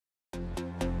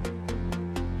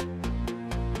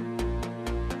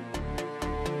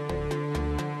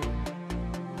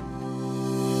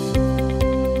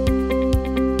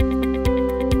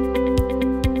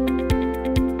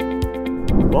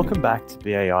Welcome back to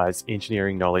BAI's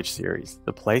Engineering Knowledge Series,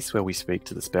 the place where we speak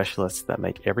to the specialists that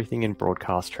make everything in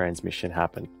broadcast transmission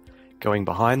happen, going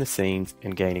behind the scenes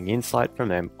and gaining insight from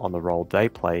them on the role they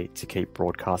play to keep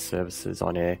broadcast services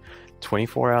on air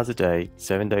 24 hours a day,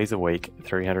 7 days a week,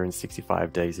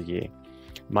 365 days a year.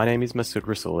 My name is Masoud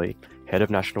Rasouli, Head of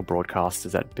National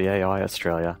Broadcasters at BAI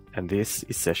Australia, and this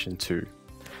is Session 2.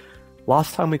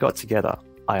 Last time we got together,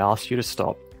 I asked you to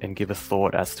stop and give a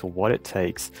thought as to what it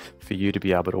takes for you to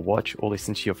be able to watch or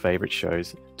listen to your favourite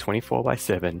shows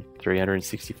 24/7,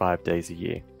 365 days a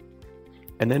year.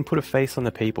 And then put a face on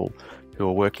the people who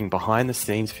are working behind the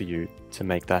scenes for you to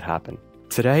make that happen.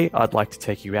 Today, I'd like to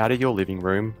take you out of your living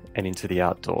room and into the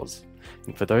outdoors.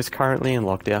 And for those currently in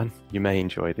lockdown, you may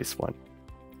enjoy this one.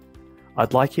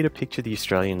 I'd like you to picture the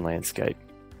Australian landscape.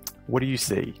 What do you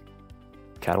see?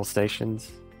 Cattle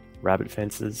stations, rabbit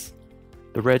fences,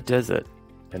 the red desert,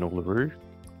 an Uluru,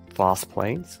 vast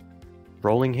plains,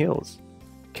 rolling hills,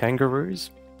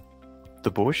 kangaroos, the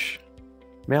bush,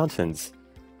 mountains,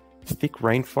 thick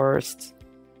rainforests,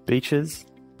 beaches,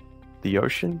 the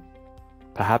ocean,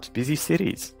 perhaps busy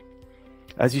cities.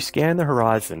 As you scan the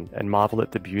horizon and marvel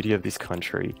at the beauty of this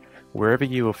country, wherever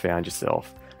you have found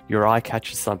yourself, your eye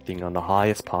catches something on the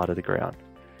highest part of the ground.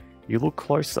 You look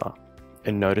closer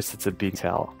and notice it's a big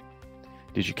tower.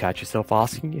 Did you catch yourself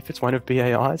asking if it's one of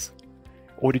BAI's?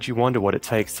 Or did you wonder what it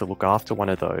takes to look after one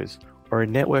of those, or a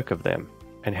network of them,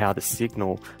 and how the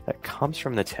signal that comes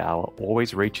from the tower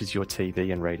always reaches your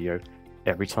TV and radio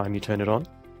every time you turn it on?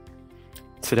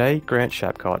 Today, Grant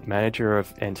Shapcott, Manager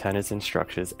of Antennas and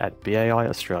Structures at BAI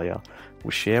Australia,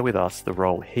 will share with us the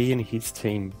role he and his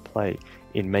team play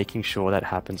in making sure that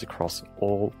happens across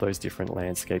all those different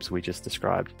landscapes we just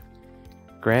described.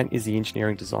 Grant is the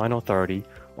Engineering Design Authority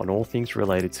on all things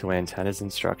related to antennas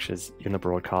and structures in the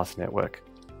broadcast network.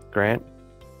 Grant,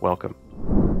 welcome.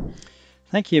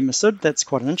 Thank you, Masoud. That's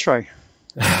quite an intro.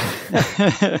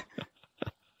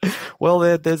 Well,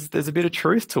 there's a bit of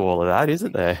truth to all of that,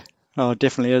 isn't there? Oh, it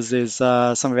definitely is. There's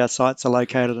some of our sites are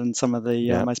located in some of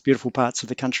the most beautiful parts of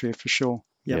the country, for sure.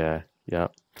 Yep. Yeah.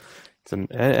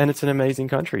 And it's an amazing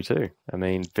country too. I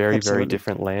mean, very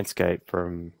different landscape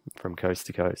from coast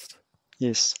to coast.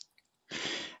 Yes,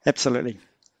 absolutely.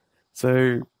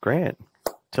 So, Grant,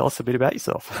 tell us a bit about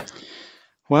yourself.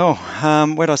 Well,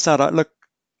 where do I start? Look,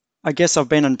 I guess I've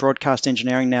been in broadcast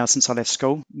engineering now since I left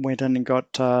school. Went in and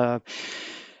got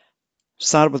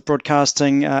started with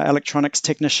broadcasting, electronics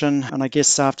technician, and I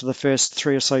guess after the first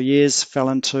 3 or so years, fell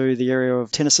into the area of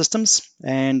antenna systems,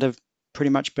 and have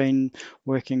pretty much been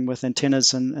working with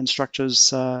antennas and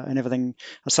structures and everything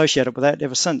associated with that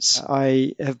ever since.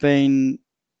 I have been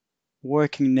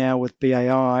working now with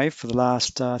BAI for the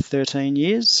last 13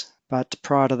 years. But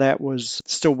prior to that was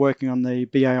still working on the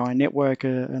BAI network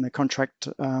in a contract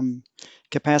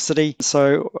capacity.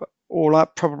 So all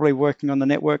up, probably working on the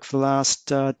network for the last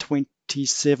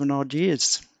 27 odd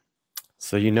years.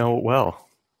 So you know it well.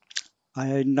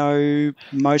 I know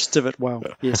most of it well,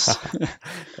 yes.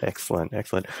 Excellent.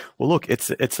 Well, look,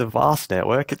 it's a vast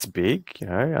network. It's big,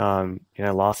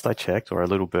 last I checked, or a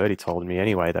little birdie told me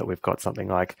anyway, that we've got something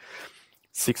like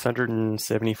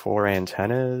 674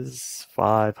 antennas,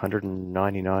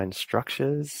 599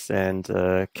 structures, and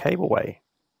a cableway.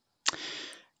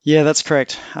 Yeah, that's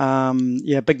correct.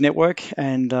 Big network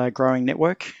and growing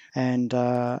network. And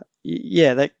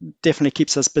that definitely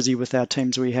keeps us busy with our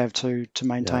teams we have to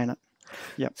maintain it.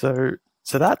 Yep. So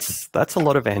that's a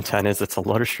lot of antennas, it's a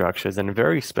lot of structures, and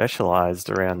very specialized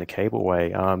around the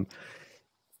cableway.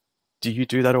 Do you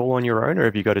do that all on your own, or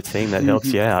have you got a team that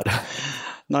helps you out?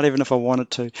 Not even if I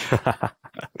wanted to.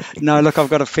 No, look, I've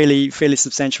got a fairly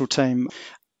substantial team,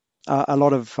 a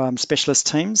lot of specialist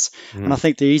teams, and I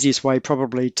think the easiest way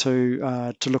probably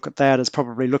to look at that is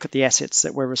probably look at the assets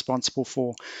that we're responsible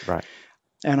for. Right.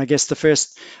 And I guess the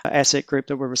first asset group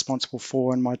that we're responsible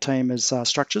for in my team is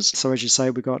structures. So as you say,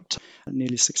 we've got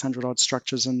nearly 600 odd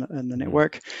structures in the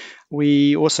network.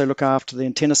 We also look after the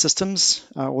antenna systems,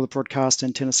 all the broadcast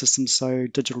antenna systems, so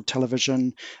digital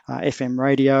television, FM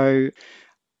radio,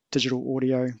 digital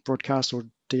audio broadcast, or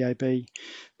DAB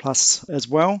plus as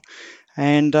well.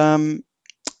 And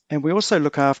we also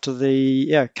look after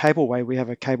the cableway. We have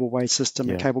a cableway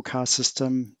system, a cable car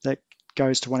system that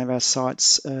goes to one of our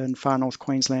sites in far north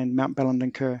Queensland, Mount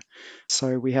Ballindinker.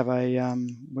 So we have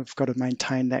we've got to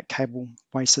maintain that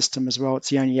cableway system as well. It's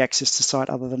the only access to site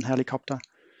other than helicopter.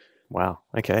 Wow.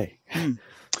 Okay.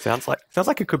 Sounds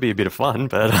like it could be a bit of fun,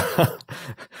 but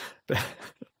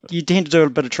you tend to do a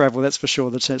bit of travel, that's for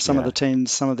sure. Some of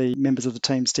the members of the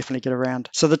teams definitely get around.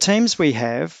 So the teams we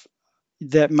have,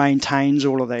 that maintains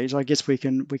all of these. I guess we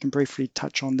can briefly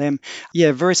touch on them.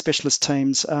 Yeah, very specialist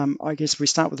teams. I guess we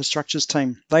start with the structures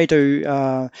team. They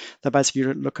basically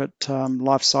look at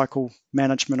life cycle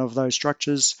management of those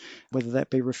structures, whether that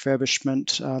be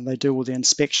refurbishment. They do all the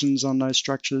inspections on those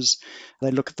structures.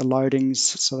 They look at the loadings,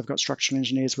 so they've got structural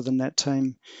engineers within that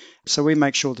team. So we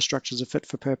make sure the structures are fit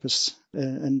for purpose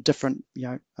in different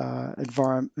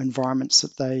environments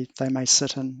that they may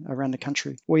sit in around the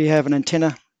country. We have an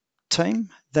antenna team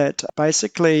that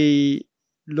basically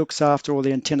looks after all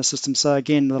the antenna systems. So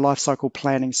again, the life cycle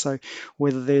planning. So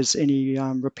whether there's any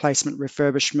replacement,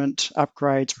 refurbishment,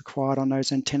 upgrades required on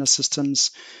those antenna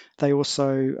systems. They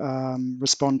also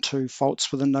respond to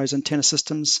faults within those antenna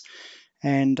systems.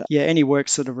 And any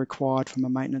works that are required from a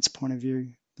maintenance point of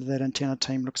view, that antenna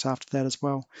team looks after that as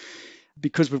well.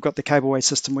 Because we've got the cableway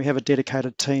system, we have a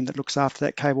dedicated team that looks after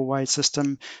that cableway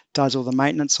system, does all the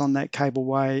maintenance on that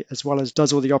cableway, as well as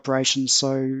does all the operations.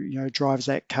 So, drives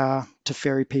that car to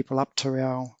ferry people up to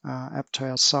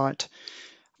our site.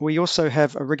 We also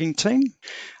have a rigging team,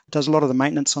 does a lot of the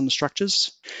maintenance on the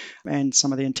structures and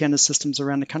some of the antenna systems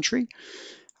around the country.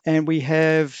 And we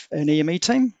have an EME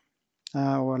team,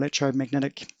 or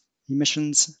electromagnetic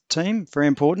emissions team, very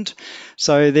important.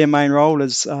 So their main role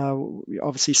is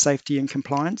obviously safety and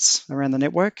compliance around the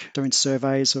network, doing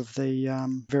surveys of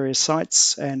the various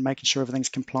sites and making sure everything's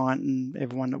compliant and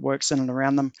everyone that works in and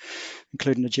around them,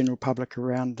 including the general public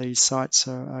around these sites,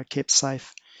 are kept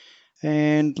safe.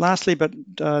 And lastly, but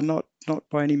not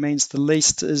by any means the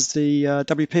least, is the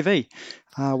WPV,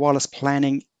 wireless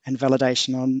planning and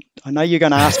validation. I know you're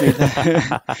going to ask me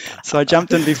that, so I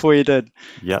jumped in before you did.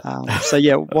 Yep.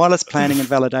 Wireless planning and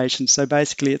validation. So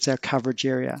basically, it's our coverage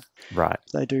area. Right.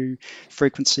 They do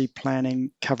frequency planning,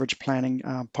 coverage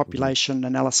planning, population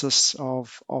analysis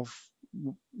of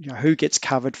who gets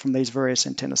covered from these various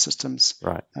antenna systems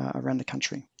around the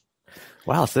country.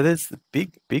 Wow, so there's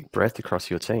big breadth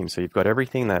across your team. So you've got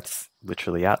everything that's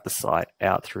literally at the site,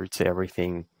 out through to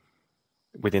everything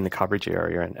within the coverage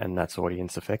area and that's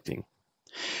audience affecting.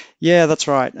 Yeah, that's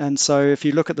right. And so if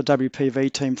you look at the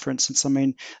WPV team, for instance, I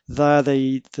mean, they're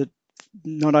the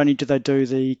not only do they do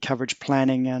the coverage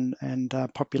planning and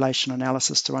population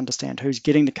analysis to understand who's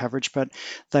getting the coverage, but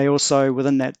they also,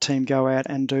 within that team, go out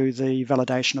and do the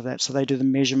validation of that. So they do the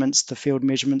measurements, the field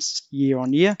measurements year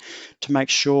on year to make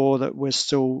sure that we're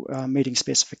still meeting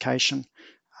specification.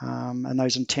 And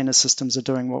those antenna systems are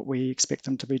doing what we expect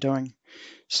them to be doing.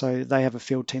 So they have a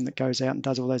field team that goes out and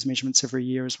does all those measurements every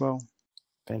year as well.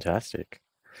 Fantastic.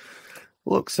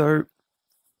 Look, so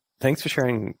thanks for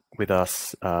sharing with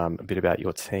us a bit about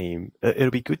your team.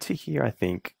 It'll be good to hear, I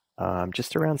think,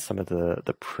 just around some of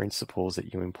the principles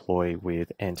that you employ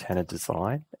with antenna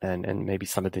design and maybe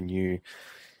some of the new,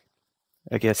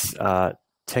 I guess,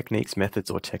 techniques, methods,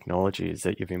 or technologies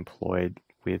that you've employed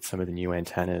with some of the new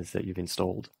antennas that you've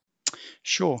installed.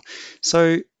 Sure.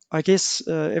 So I guess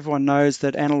everyone knows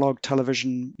that analog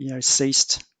television,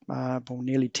 ceased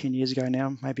nearly 10 years ago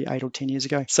now, maybe 8 or 10 years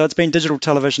ago. So it's been digital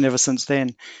television ever since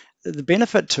then. The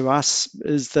benefit to us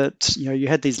is that you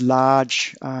had these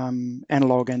large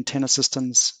analog antenna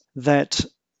systems,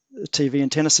 TV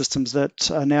antenna systems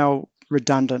that are now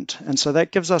redundant, and so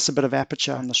that gives us a bit of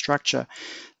aperture on the structure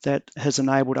that has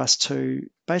enabled us to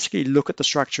basically look at the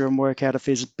structure and work out if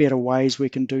there's better ways we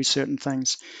can do certain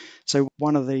things. So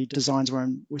one of the designs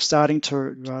we're starting to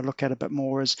look at a bit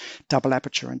more is double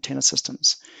aperture antenna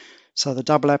systems. So the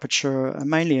double aperture are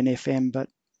mainly in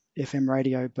FM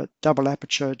radio, but double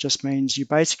aperture just means you're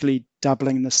basically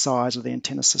doubling the size of the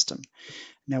antenna system.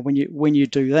 Now, when you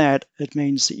do that, it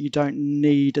means that you don't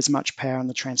need as much power in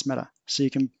the transmitter. So you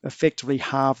can effectively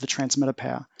halve the transmitter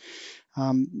power.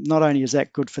 Not only is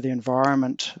that good for the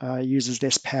environment, uses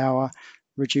less power,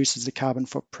 reduces the carbon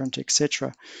footprint,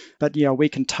 etc. But we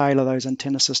can tailor those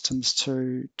antenna systems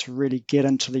to really get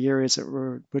into the areas that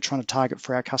we're trying to target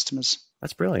for our customers.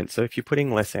 That's brilliant. So if you're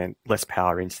putting less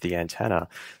power into the antenna,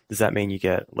 does that mean you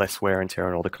get less wear and tear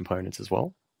on all the components as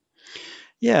well?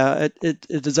 Yeah,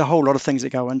 there's a whole lot of things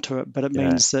that go into it, but it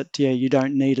means that you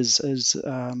don't need as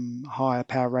high a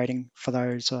power rating for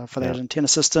those antenna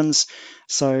systems.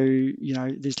 So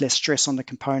there's less stress on the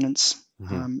components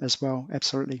as well.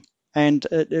 Absolutely, and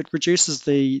it reduces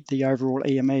the overall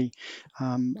EME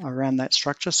around that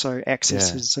structure. So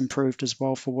access is improved as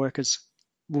well for workers.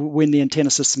 When the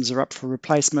antenna systems are up for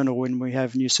replacement or when we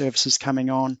have new services coming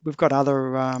on, we've got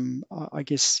other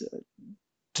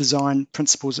design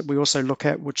principles that we also look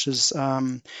at, which is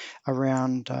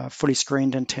around fully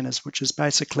screened antennas, which is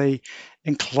basically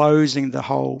enclosing the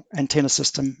whole antenna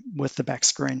system with the back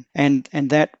screen. And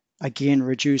that again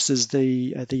reduces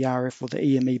the RF or the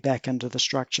EME back into the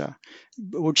structure,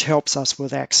 which helps us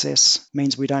with access,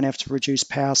 means we don't have to reduce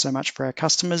power so much for our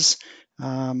customers,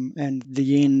 and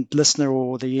the end listener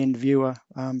or the end viewer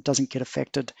doesn't get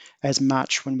affected as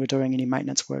much when we're doing any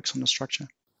maintenance works on the structure.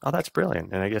 Oh, that's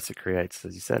brilliant. And I guess it creates,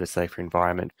 as you said, a safer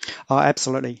environment. Oh,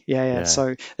 absolutely. Yeah. Yeah,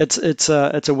 So it's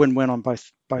a win-win on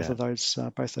both yeah, of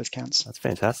those counts. that's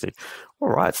fantastic. All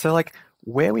right. So, like,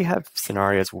 where we have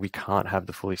scenarios where we can't have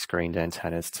the fully screened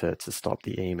antennas to stop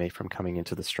the EME from coming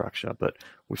into the structure, but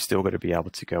we've still got to be able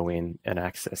to go in and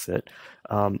access it.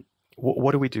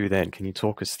 What do we do then? Can you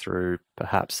talk us through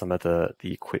perhaps some of the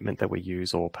equipment that we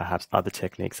use, or perhaps other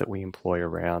techniques that we employ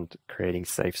around creating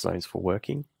safe zones for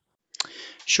working?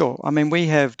 Sure. I mean,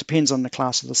 depends on the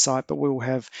class of the site, but we'll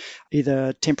have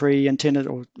either temporary antenna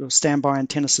or standby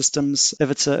antenna systems. If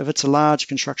it's a large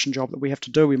construction job that we have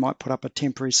to do, we might put up a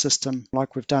temporary system,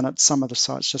 like we've done at some of the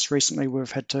sites. Just recently,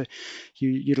 we've had to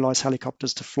utilize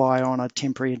helicopters to fly on a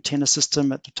temporary antenna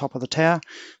system at the top of the tower.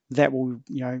 That will,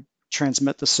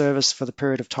 transmit the service for the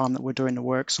period of time that we're doing the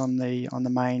works on the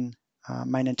main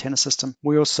antenna system.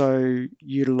 We also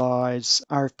utilize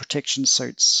RF protection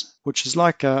suits, which is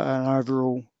like an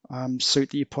overall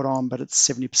suit that you put on, but it's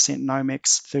 70%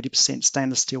 Nomex, 30%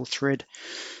 stainless steel thread,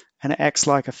 and it acts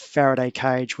like a Faraday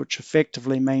cage, which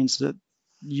effectively means that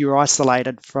you're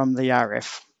isolated from the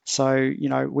RF. So,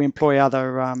 we employ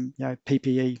other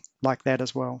PPE like that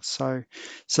as well. So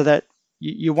that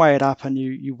you weigh it up and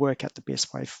you work out the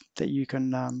best way that you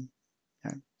can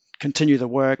continue the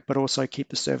work, but also keep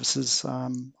the services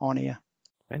on air.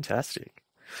 Fantastic.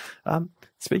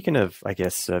 Speaking of, I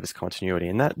guess, service continuity,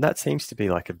 and that seems to be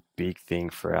like a big thing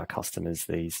for our customers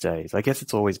these days. I guess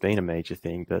it's always been a major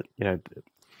thing, but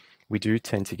we do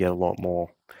tend to get a lot more.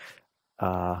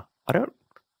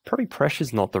 Probably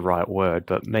pressure's not the right word,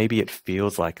 but maybe it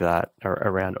feels like that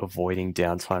around avoiding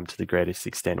downtime to the greatest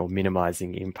extent or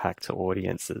minimizing impact to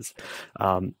audiences.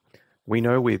 We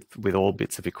know with all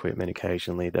bits of equipment,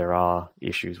 occasionally there are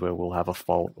issues where we'll have a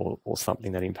fault or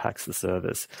something that impacts the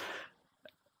service.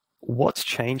 What's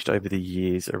changed over the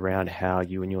years around how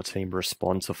you and your team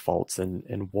respond to faults,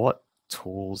 and what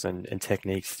tools and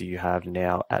techniques do you have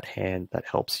now at hand that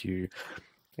helps you,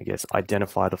 I guess,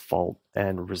 identify the fault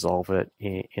and resolve it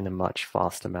in a much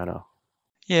faster manner?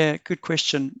 Yeah, good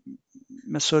question,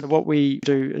 Masoud. What we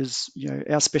do is,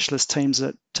 our specialist teams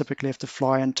that typically have to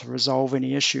fly in to resolve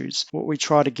any issues. What we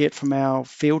try to get from our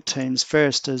field teams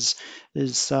first is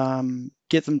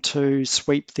get them to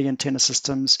sweep the antenna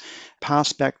systems,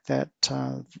 pass back that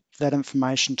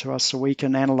information to us so we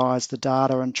can analyze the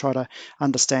data and try to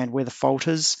understand where the fault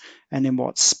is, and then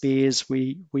what spares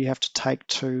we have to take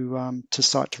to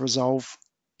site to resolve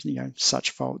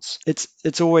such faults.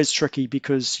 It's always tricky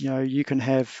because you can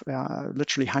have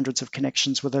literally hundreds of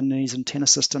connections within these antenna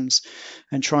systems,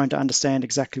 and trying to understand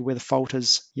exactly where the fault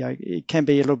is, it can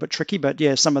be a little bit tricky. But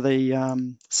yeah, some of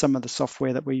the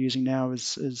software that we're using now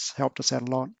has helped us out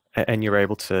a lot. And you're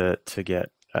able to get,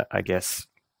 I guess,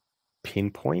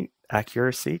 pinpoint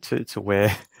accuracy to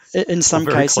where in some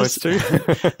cases,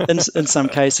 in some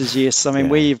cases, yes. I mean,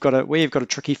 we've got a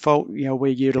tricky fault. We're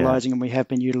utilizing, and we have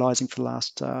been utilizing for the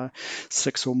last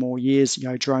 6 or more years,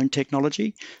 drone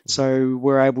technology. So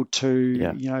we're able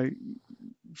to,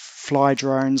 fly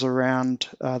drones around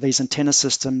these antenna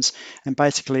systems and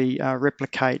basically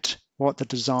replicate what the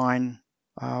design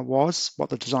what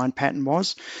the design pattern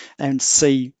was, and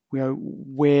see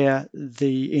where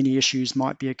any issues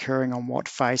might be occurring on what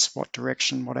face, what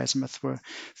direction, what azimuth were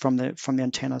from the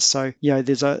antenna. So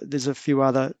there's a few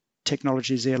other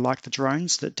technologies there like the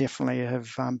drones that definitely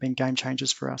have been game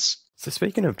changers for us. So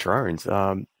speaking of drones,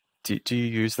 do you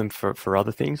use them for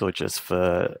other things, or just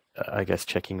for, I guess,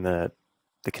 checking the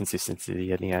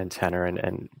consistency of the antenna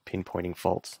and pinpointing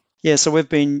faults? Yeah, so we've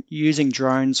been using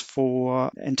drones for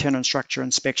antenna and structure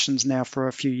inspections now for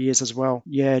a few years as well.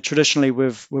 Yeah, traditionally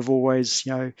we've always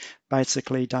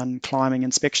basically done climbing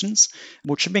inspections,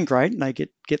 which have been great, and they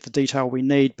get the detail we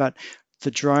need, but the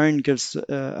drone gives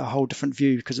a whole different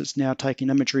view because it's now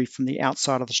taking imagery from the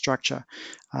outside of the structure.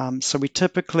 So we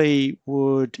typically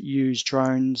would use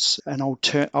drones and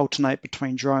alternate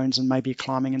between drones and maybe a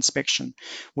climbing inspection,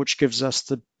 which gives us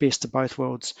the best of both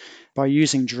worlds. By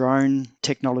using drone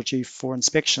technology for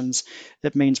inspections,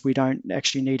 it means we don't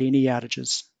actually need any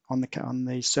outages on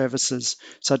the services,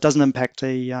 so it doesn't impact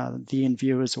the end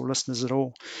viewers or listeners at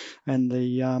all. And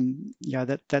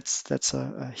that's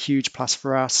a huge plus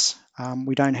for us.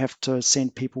 We don't have to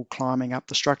send people climbing up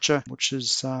the structure, which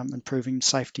is improving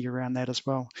safety around that as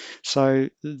well. So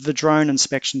the drone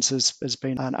inspections has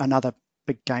been another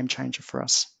big game changer for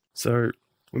us. So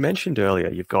We mentioned earlier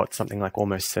you've got something like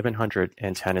almost 700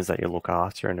 antennas that you look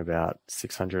after and about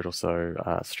 600 or so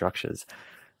structures.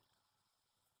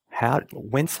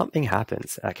 When something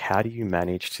happens, like how do you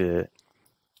manage to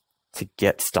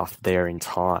get stuff there in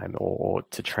time, or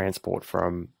to transport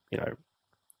from,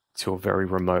 to a very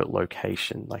remote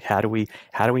location? Like how do we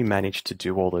manage to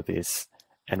do all of this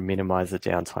and minimize the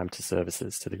downtime to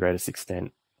services to the greatest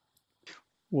extent?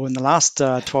 Well, in the last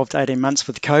 12 to 18 months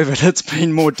with COVID, it's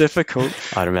been more difficult.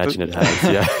 I'd But, imagine it has,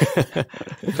 yeah.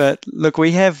 but look,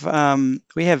 we carry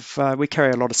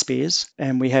a lot of spares,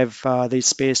 and we have these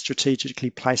spares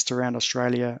strategically placed around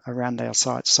Australia, around our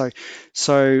sites.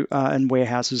 So in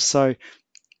warehouses. So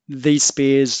these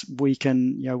spares, we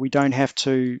don't have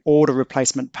to order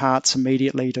replacement parts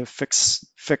immediately to fix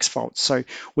faults. So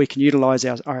we can utilize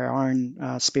our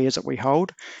own spares that we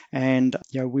hold, and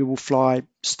we will fly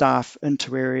staff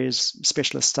into areas,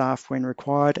 specialist staff when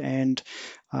required, and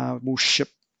we'll ship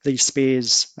these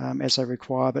spares as they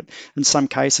require. But in some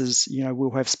cases,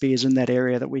 we'll have spares in that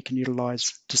area that we can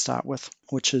utilize to start with,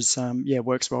 which is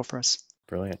works well for us.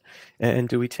 Brilliant. And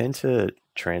do we tend to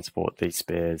transport these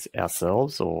spares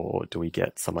ourselves, or do we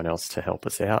get someone else to help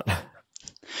us out?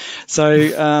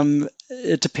 So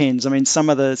it depends. I mean, some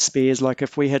of the spares, like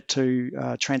if we had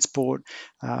to transport,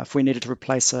 if we needed to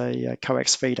replace a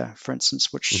coax feeder, for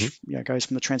instance, which goes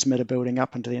from the transmitter building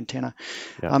up into the antenna.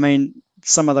 Yeah. I mean,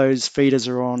 some of those feeders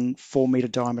are on 4-meter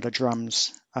diameter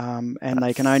drums, and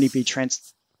they can only be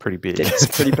Pretty big. It's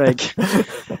pretty big.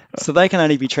 So they can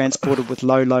only be transported with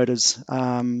low loaders.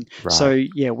 Right. So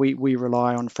yeah, we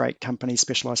rely on freight companies,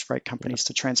 specialized freight companies,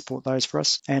 to transport those for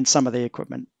us. And some of the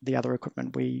other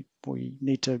equipment we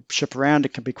need to ship around,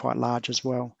 it can be quite large as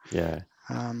well. Yeah.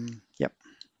 Yep.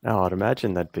 Oh, I'd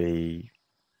imagine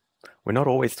we're not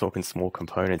always talking small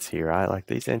components here, right? Like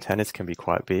these antennas can be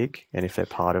quite big, and if they're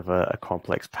part of a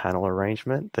complex panel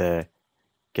arrangement, they're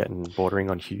bordering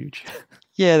on huge.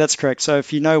 Yeah, that's correct. So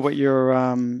if you know what your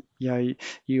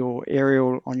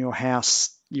aerial on your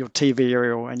house, your TV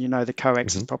aerial, and the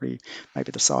coax is probably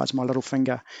maybe the size of my little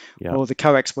finger. Yeah. Well, the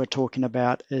coax we're talking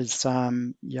about is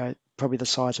probably the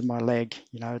size of my leg.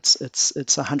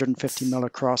 It's 150 mil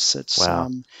across.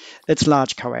 It's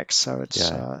large coax, so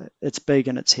it's big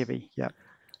and it's heavy. Yeah.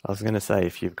 I was going to say,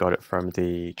 if you've got it from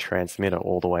the transmitter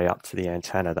all the way up to the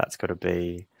antenna, that's got to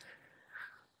be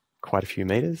quite a few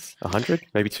meters, 100,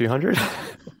 maybe 200.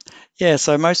 Yeah,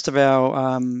 so most of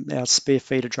our spare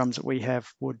feeder drums that we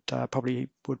have would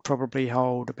probably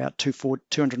hold about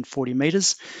 240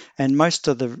 meters, and most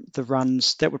of the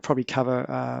runs that would probably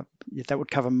cover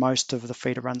most of the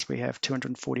feeder runs we have,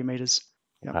 240 meters.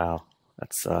 Yep. Wow,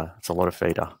 that's a lot of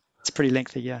feeder. It's pretty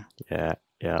lengthy, yeah.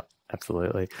 Yeah,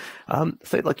 absolutely.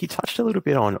 So like you touched a little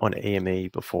bit on EME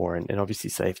before, and obviously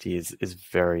safety is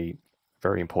very,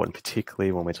 very important,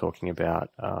 particularly when we're talking about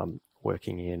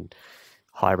working in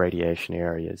high radiation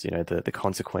areas. The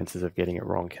consequences of getting it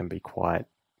wrong can be quite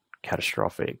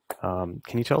catastrophic. Can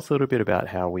you tell us a little bit about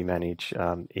how we manage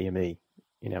EME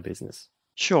in our business?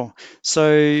 Sure.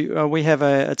 So we have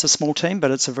it's a small team,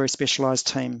 but it's a very specialized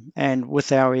team. And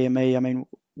with our EME, I mean,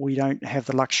 we don't have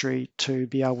the luxury to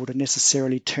be able to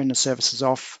necessarily turn the services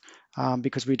off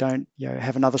because we don't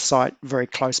have another site very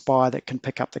close by that can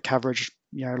pick up the coverage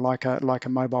like a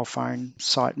mobile phone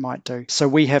site might do. So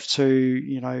we have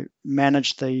to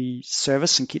manage the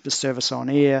service and keep the service on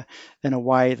air in a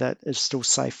way that is still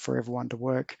safe for everyone to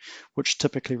work, which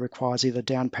typically requires either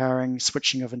down powering,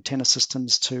 switching of antenna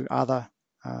systems to other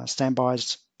standby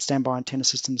antenna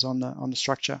systems on the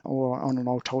structure, or on an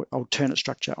alternate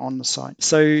structure on the site.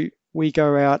 So we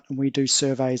go out and we do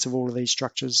surveys of all of these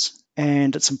structures,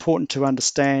 and it's important to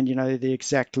understand the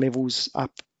exact levels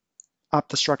up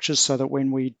the structures, so that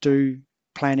when we do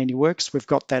plan any works, we've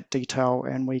got that detail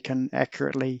and we can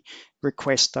accurately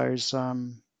request those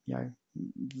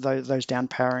those down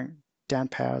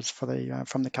powers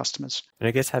from the customers. And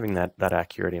I guess having that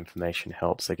accurate information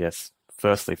helps, I guess,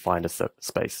 firstly find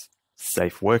a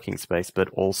safe working space, but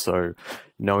also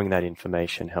knowing that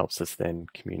information helps us then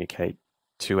communicate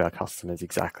to our customers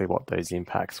exactly what those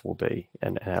impacts will be,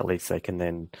 and at least they can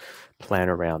then plan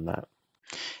around that.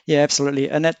 Yeah, absolutely.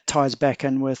 And that ties back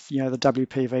in with, the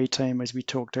WPV team, as we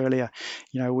talked earlier.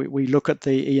 We look at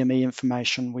the EME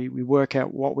information, we work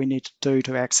out what we need to do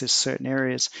to access certain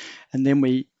areas, and then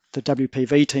the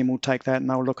WPV team will take that and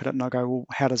they'll look at it and they'll go, well,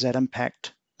 how does that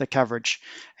impact the coverage?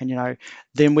 And,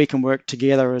 then we can work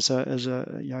together as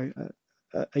a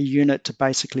unit to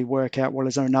basically work out, well,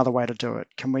 is there another way to do it?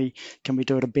 Can we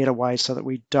do it a better way so that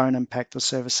we don't impact the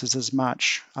services as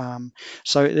much?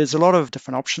 So there's a lot of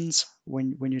different options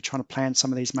when you're trying to plan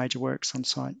some of these major works on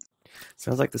site.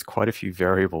 Sounds like there's quite a few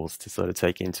variables to sort of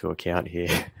take into account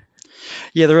here.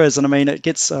 Yeah, there is, and I mean it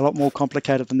gets a lot more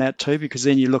complicated than that too, because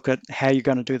then you look at how you're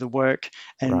going to do the work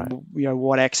and Right.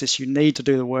 what access you need to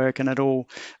do the work, and it all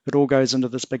goes into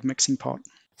this big mixing pot.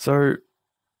 So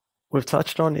we've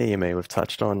touched on EME, we've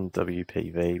touched on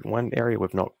WPV. One area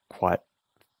we've not quite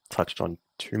touched on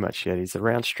too much yet is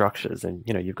around structures, and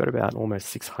you've got about almost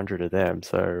 600 of them.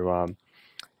 So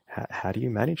how do you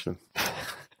manage them?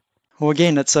 Well,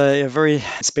 again, it's a very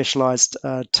specialised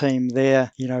team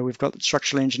there. We've got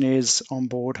structural engineers on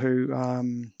board who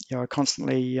are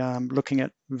constantly looking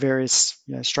at various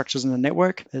structures in the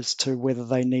network as to whether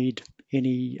they need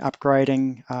any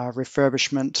upgrading,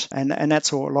 refurbishment, and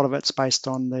that's all. A lot of it's based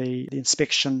on the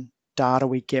inspection data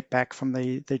we get back from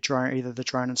the drone, either the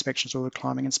drone inspections or the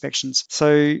climbing inspections.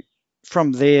 So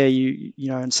from there,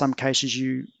 in some cases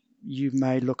you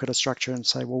may look at a structure and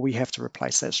say, well, we have to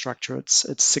replace that structure.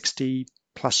 It's 60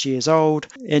 plus years old.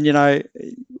 And,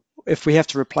 if we have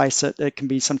to replace it, it can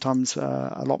be sometimes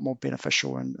a lot more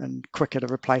beneficial and quicker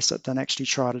to replace it than actually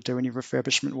try to do any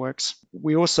refurbishment works.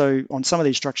 We also, on some of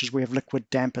these structures, we have liquid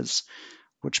dampers,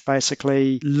 which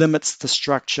basically limits the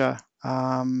structure's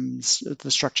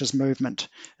movement.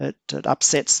 It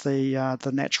upsets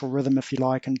the natural rhythm, if you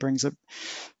like, and brings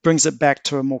it back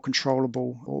to a more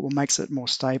controllable, or makes it more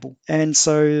stable. And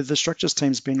so the structures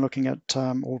team's been looking at,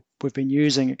 or we've been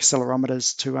using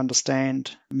accelerometers to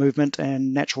understand movement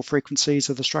and natural frequencies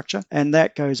of the structure, and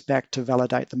that goes back to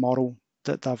validate the model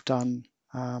that they've done,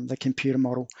 the computer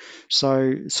model.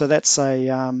 So that's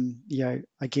again,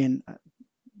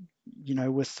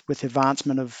 with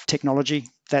advancement of technology,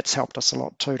 that's helped us a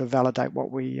lot too to validate what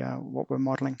we're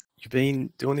modelling. You've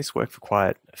been doing this work for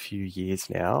quite a few years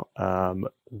now.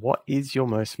 What is your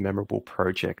most memorable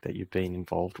project that you've been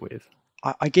involved with?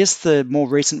 I guess the more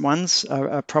recent ones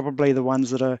are probably the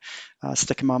ones that are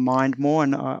stick in my mind more,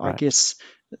 and I guess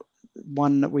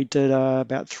one that we did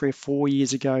about 3 or 4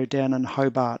 years ago down in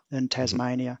Hobart in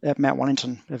Tasmania, at Mount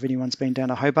Wellington. If anyone's been down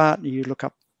to Hobart, you look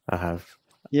up. I have.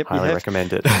 Yep, highly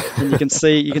recommend it. And you can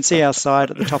see our site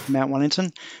at the top of Mount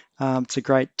Wellington. It's a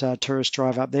great tourist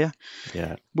drive up there.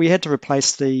 Yeah. We had to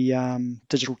replace the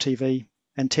digital TV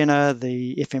antenna,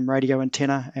 the FM radio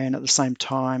antenna, and at the same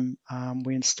time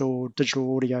we installed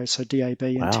digital audio, so DAB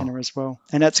antenna as well.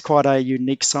 And that's quite a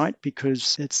unique site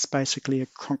because it's basically a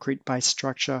concrete-based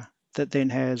structure that then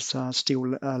has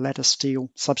lattice steel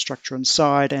substructure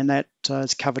inside, and that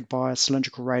is covered by a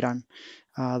cylindrical radome.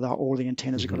 All the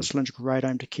antennas have got a cylindrical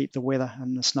radome to keep the weather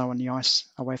and the snow and the ice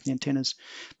away from the antennas.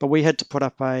 But we had to put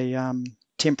up a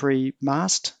temporary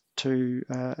mast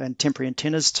and temporary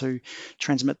antennas to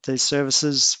transmit these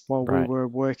services while we were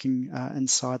working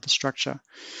inside the structure.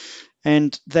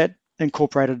 And that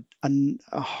incorporated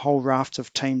a whole raft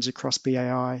of teams across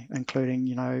BAI,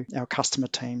 including, our customer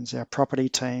teams, our property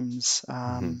teams,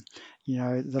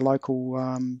 the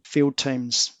local field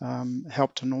teams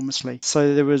helped enormously.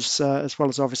 So there was, as well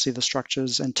as obviously the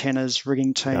structures, antennas,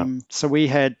 rigging team. Yep. So we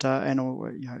had,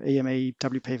 EME,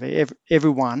 WPV,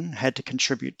 everyone had to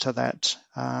contribute to that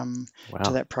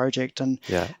to that project. And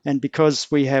because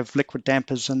we have liquid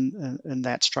dampers in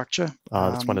that structure,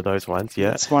 that's one of those ones.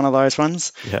 Yeah, it's one of those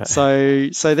ones. Yeah. So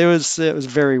it was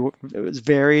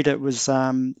varied. It was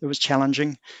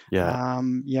challenging. Yeah.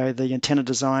 The antenna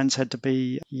designs had to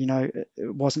be,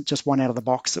 it wasn't just one out of the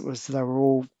box. They were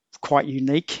all quite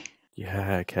unique.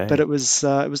 Yeah, okay. But it was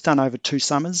done over 2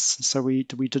 summers, so we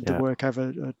did the work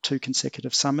over 2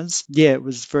 consecutive summers. Yeah, it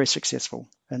was very successful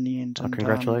in the end. And,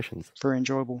 congratulations! Very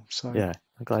enjoyable. So yeah,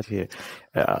 I'm glad to hear.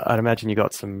 I'd imagine you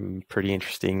got some pretty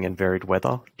interesting and varied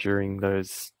weather during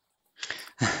that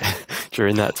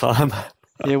time.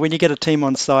 Yeah, when you get a team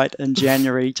on site in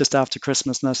January, just after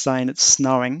Christmas, and they're saying it's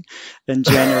snowing in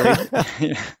January.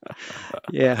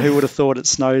 Yeah, who would have thought it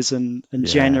snows in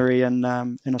January in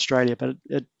Australia? But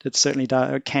it certainly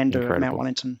does. It can do at Mount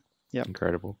Wellington. Yeah,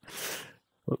 incredible.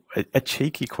 A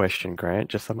cheeky question,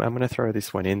 Grant. I'm going to throw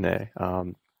this one in there. Are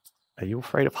you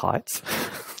afraid of heights?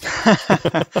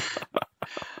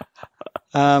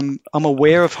 I'm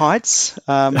aware of heights.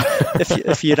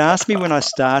 If you'd asked me when I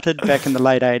started back in the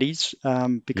late 80s,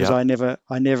 because I never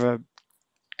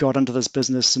got into this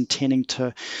business intending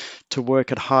to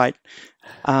work at height,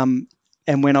 and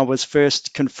when I was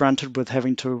first confronted with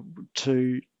having to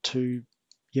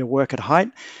work at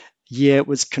height, it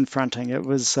was confronting. It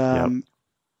was the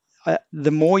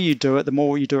more you do it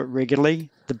regularly,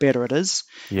 the better it is.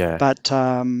 Yeah. But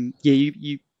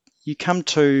you come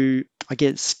to, I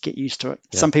guess, get used to it.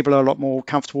 Yeah. Some people are a lot more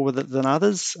comfortable with it than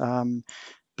others.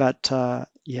 But I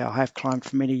have climbed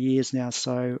for many years now,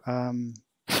 so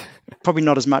Probably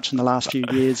not as much in the last few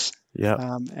years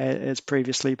Yeah, as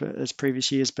previous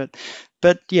years,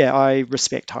 but yeah, I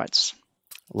respect heights.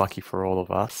 lucky for all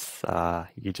of us.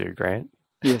 You do, Grant.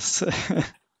 Yes.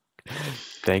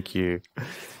 Thank you.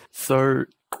 So,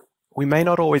 we may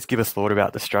not always give a thought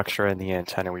about the structure and the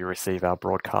antenna we receive our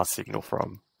broadcast signal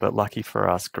from, but lucky for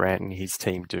us, Grant and his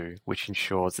team do, which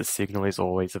ensures the signal is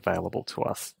always available to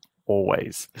us.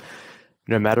 Always.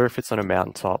 No matter if it's on a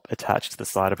mountaintop, attached to the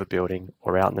side of a building,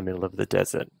 or out in the middle of the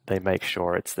desert, they make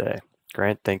sure it's there.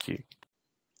 Grant, thank you.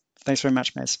 Thanks very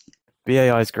much, Maz.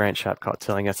 BAI's Grant Shapcott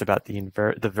telling us about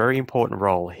the very important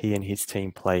role he and his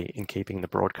team play in keeping the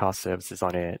broadcast services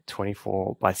on air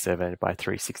 24/7 by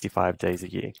 365 days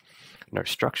a year. No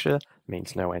structure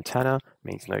means no antenna,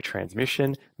 means no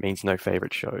transmission, means no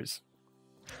favorite shows.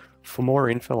 For more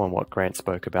info on what Grant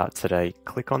spoke about today,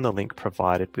 click on the link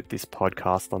provided with this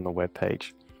podcast on the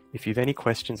webpage. If you have any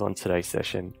questions on today's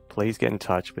session, please get in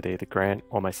touch with either Grant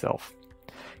or myself.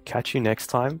 Catch you next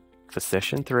time for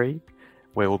session 3,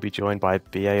 where we'll be joined by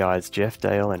BAI's Jeff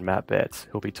Dale and Matt Betts,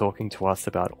 who'll be talking to us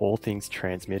about all things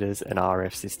transmitters and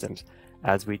RF systems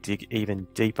as we dig even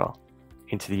deeper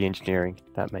into the engineering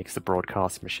that makes the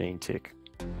broadcast machine tick.